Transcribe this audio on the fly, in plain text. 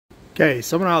Okay,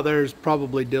 someone out there is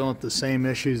probably dealing with the same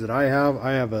issues that I have.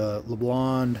 I have a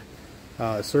lablonde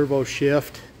servo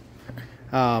shift.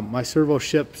 My servo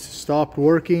shift stopped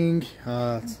working,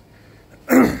 so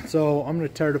I'm going to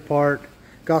tear it apart.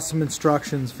 Got some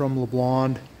instructions from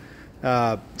lablonde.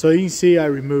 So you can see I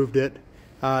removed it.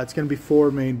 It's going to be 4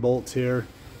 main bolts here,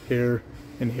 here,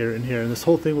 and here, and here. And this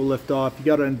whole thing will lift off. You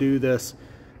got to undo this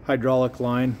hydraulic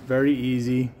line. Very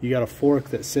easy. You got a fork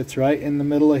that sits right in the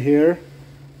middle of here,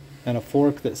 and a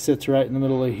fork that sits right in the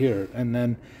middle of here. And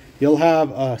then you'll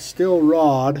have a steel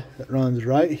rod that runs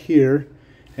right here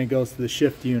and goes to the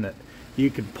shift unit. You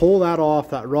can pull that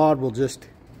off. That rod will just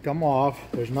come off.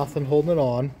 There's nothing holding it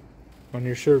on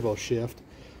your servo shift.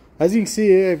 As you can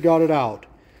see, I've got it out.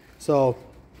 So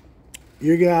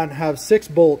you're gonna have 6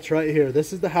 bolts right here.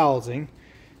 This is the housing,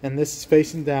 and this is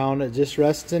facing down. It just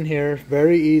rests in here.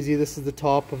 Very easy. This is the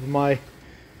top of my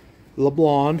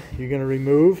lablonde. You're gonna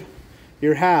remove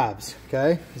your halves,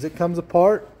 okay? As it comes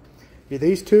apart,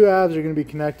 these 2 halves are going to be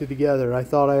connected together. I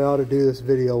thought I ought to do this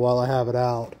video while I have it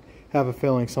out. Have a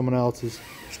feeling someone else is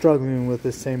struggling with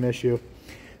this same issue.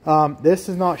 This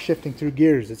is not shifting through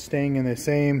gears. It's staying in the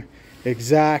same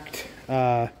exact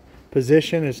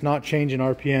position. It's not changing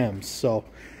RPMs. So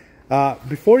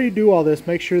before you do all this,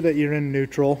 make sure that you're in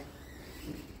neutral.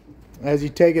 As you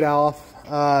take it off,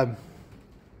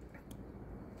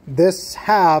 this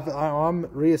half, I'm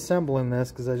reassembling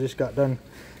this because I just got done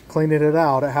cleaning it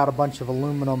out. It had a bunch of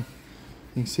aluminum.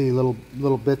 You can see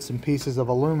little bits and pieces of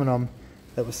aluminum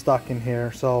that was stuck in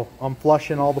here. So I'm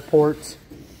flushing all the ports.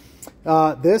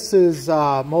 This is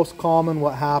most common.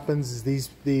 What happens is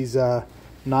these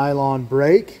nylon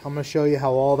break. I'm going to show you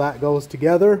how all that goes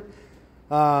together.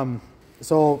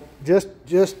 So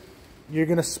just you're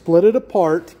going to split it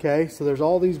apart. Okay, so there's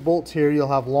all these bolts here. You'll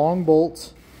have long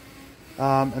bolts.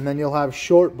 And then you'll have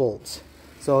short bolts.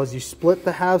 So as you split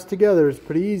the halves together, it's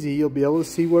pretty easy. You'll be able to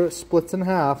see where it splits in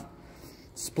half.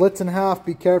 Splits in half,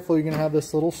 be careful. You're going to have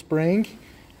this little spring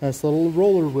and this little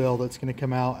roller wheel that's going to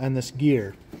come out, and this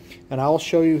gear. And I'll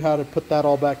show you how to put that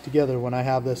all back together when I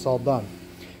have this all done.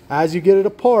 As you get it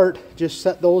apart, just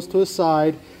set those to a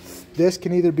side. This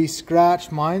can either be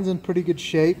scratched. Mine's in pretty good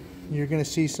shape. You're going to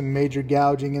see some major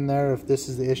gouging in there if this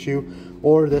is the issue,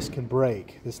 or this can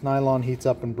break. This nylon heats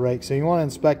up and breaks. So you want to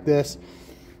inspect this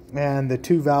and the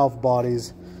 2 valve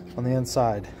bodies on the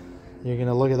inside. You're going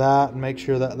to look at that and make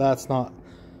sure that that's not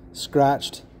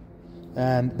scratched.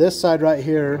 And this side right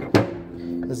here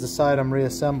is the side I'm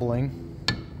reassembling.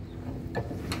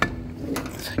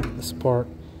 Take this apart.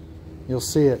 You'll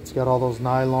see it. It's got all those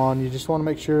nylon. You just want to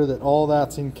make sure that all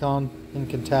that's in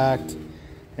contact.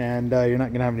 And you're not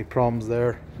going to have any problems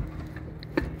there.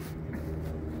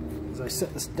 As I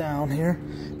set this down here,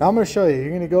 now I'm going to show you. You're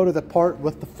going to go to the part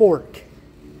with the fork.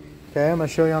 Okay, I'm going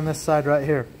to show you on this side right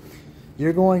here.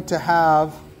 You're going to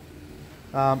have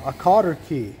a cotter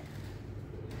key.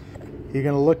 You're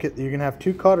going to have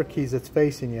 2 cotter keys that's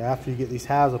facing you after you get these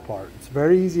halves apart. It's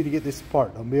very easy to get this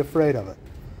apart. Don't be afraid of it.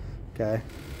 Okay,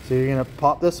 so you're going to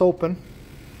pop this open.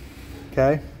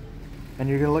 Okay. And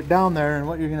you're going to look down there, and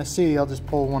what you're going to see, I'll just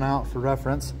pull one out for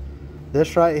reference.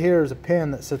 This right here is a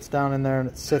pin that sits down in there, and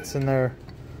it sits in there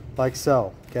like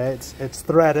so. Okay, it's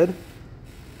threaded.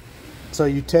 So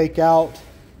you take out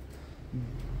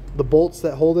the bolts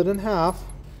that hold it in half,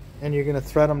 and you're going to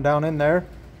thread them down in there.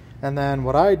 And then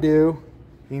what I do,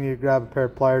 you need to grab a pair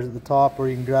of pliers at the top, or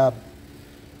you can grab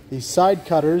these side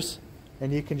cutters,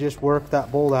 and you can just work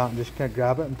that bolt out and just kind of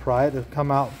grab it and pry it. It'll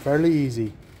come out fairly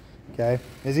easy. Okay,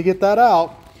 as you get that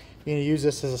out, you're going to use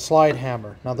this as a slide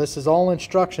hammer. Now this is all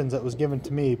instructions that was given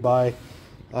to me by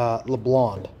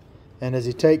lablonde. And as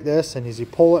you take this and as you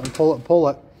pull it and pull it and pull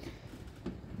it,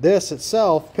 this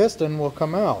itself, piston, will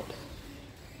come out.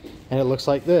 And it looks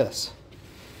like this.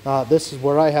 This is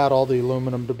where I had all the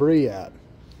aluminum debris at.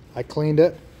 I cleaned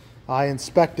it. I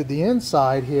inspected the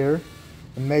inside here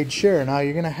and made sure. Now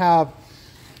you're going to have,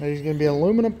 there's going to be an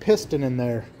aluminum piston in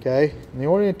there, okay? And the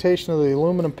orientation of the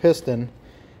aluminum piston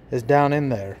is down in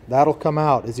there. That'll come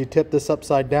out. As you tip this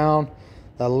upside down,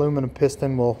 that aluminum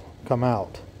piston will come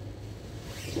out.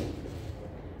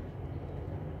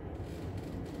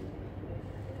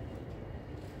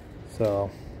 So,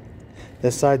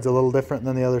 this side's a little different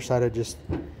than the other side I just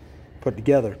put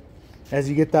together. As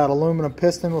you get that aluminum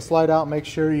piston will slide out, make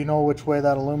sure you know which way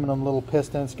that aluminum little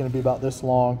piston, it's going to be about this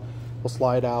long, will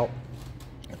slide out.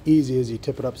 Easy as you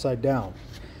tip it upside down.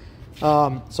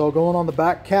 So going on the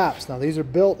back caps, now these are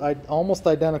built almost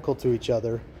identical to each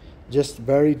other, just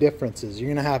very differences.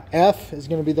 You're going to have F is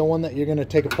going to be the one that you're going to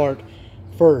take apart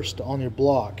first on your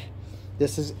block.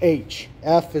 This is H.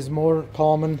 F is more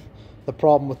common the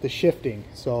problem with the shifting.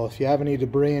 So if you have any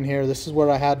debris in here, this is where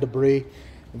I had debris.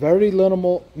 Very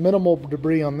minimal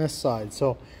debris on this side.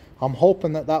 So I'm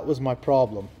hoping that that was my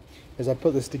problem. As I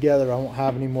put this together, I won't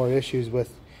have any more issues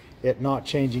with it not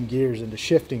changing gears into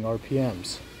shifting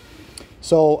RPMs.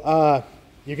 So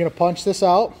you're going to punch this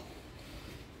out.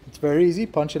 It's very easy.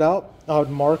 Punch it out. I would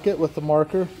mark it with the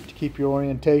marker to keep your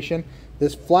orientation.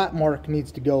 This flat mark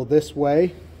needs to go this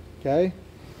way, okay,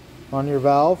 on your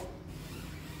valve.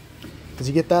 As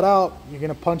you get that out, you're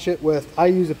going to punch it with, I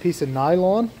use a piece of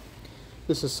nylon.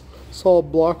 This is a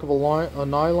solid block of a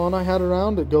nylon I had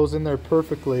around. It goes in there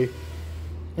perfectly.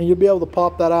 And you'll be able to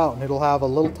pop that out, and it'll have a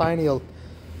little tiny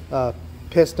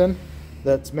piston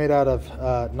that's made out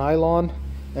of nylon,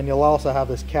 and you'll also have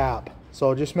this cap.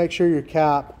 So just make sure your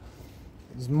cap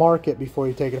is, mark it before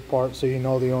you take it apart so you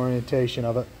know the orientation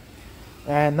of it.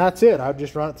 And that's it. I'd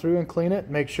just run it through and clean it.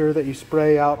 Make sure that you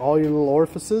spray out all your little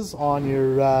orifices on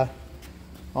your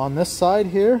on this side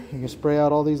here. You can spray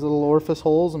out all these little orifice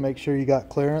holes and make sure you got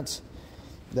clearance,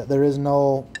 that there is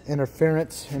no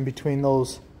interference in between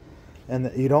those, and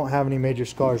that you don't have any major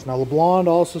scars. Now Lablonde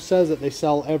also says that they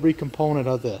sell every component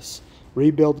of this,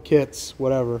 rebuild kits,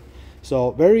 whatever.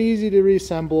 So very easy to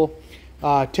reassemble.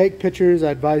 Take pictures.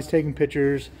 I advise taking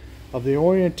pictures of the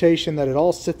orientation, that it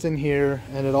all sits in here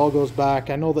and it all goes back.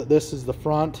 I know that this is the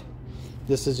front.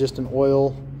 This is just an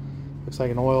oil, looks like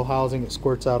an oil housing. It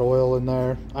squirts out oil in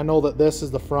there. I know that this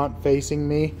is the front facing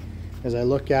me. As I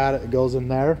look at it, it goes in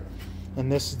there.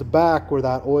 And this is the back where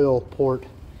that oil port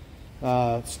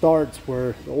starts,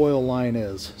 where the oil line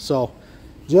is. So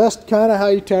just kind of how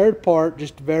you tear it apart.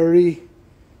 Just very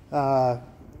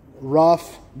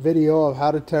rough video of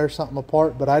how to tear something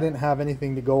apart, but I didn't have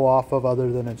anything to go off of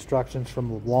other than instructions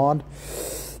from Lablonde.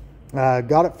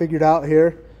 Got it figured out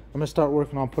here. I'm gonna start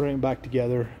working on putting it back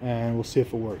together, and we'll see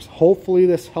if it works. Hopefully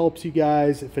this helps you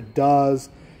guys. If it does,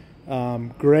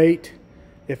 great.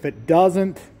 If it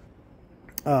doesn't,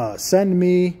 send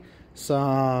me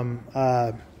some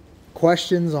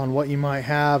questions on what you might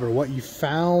have, or what you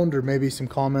found, or maybe some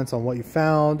comments on what you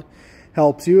found.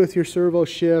 Helps you with your servo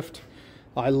shift.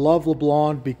 I love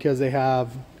Lablonde because they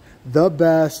have the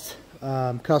best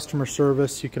customer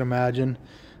service you can imagine.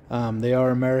 They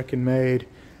are American made.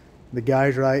 The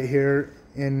guy's right here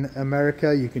in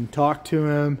America. You can talk to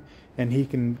him, and he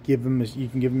can give him, you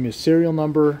can give him his serial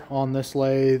number on this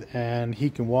lathe, and he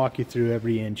can walk you through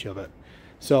every inch of it.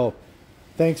 So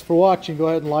thanks for watching. Go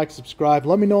ahead and like, subscribe.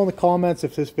 Let me know in the comments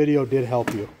if this video did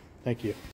help you. Thank you.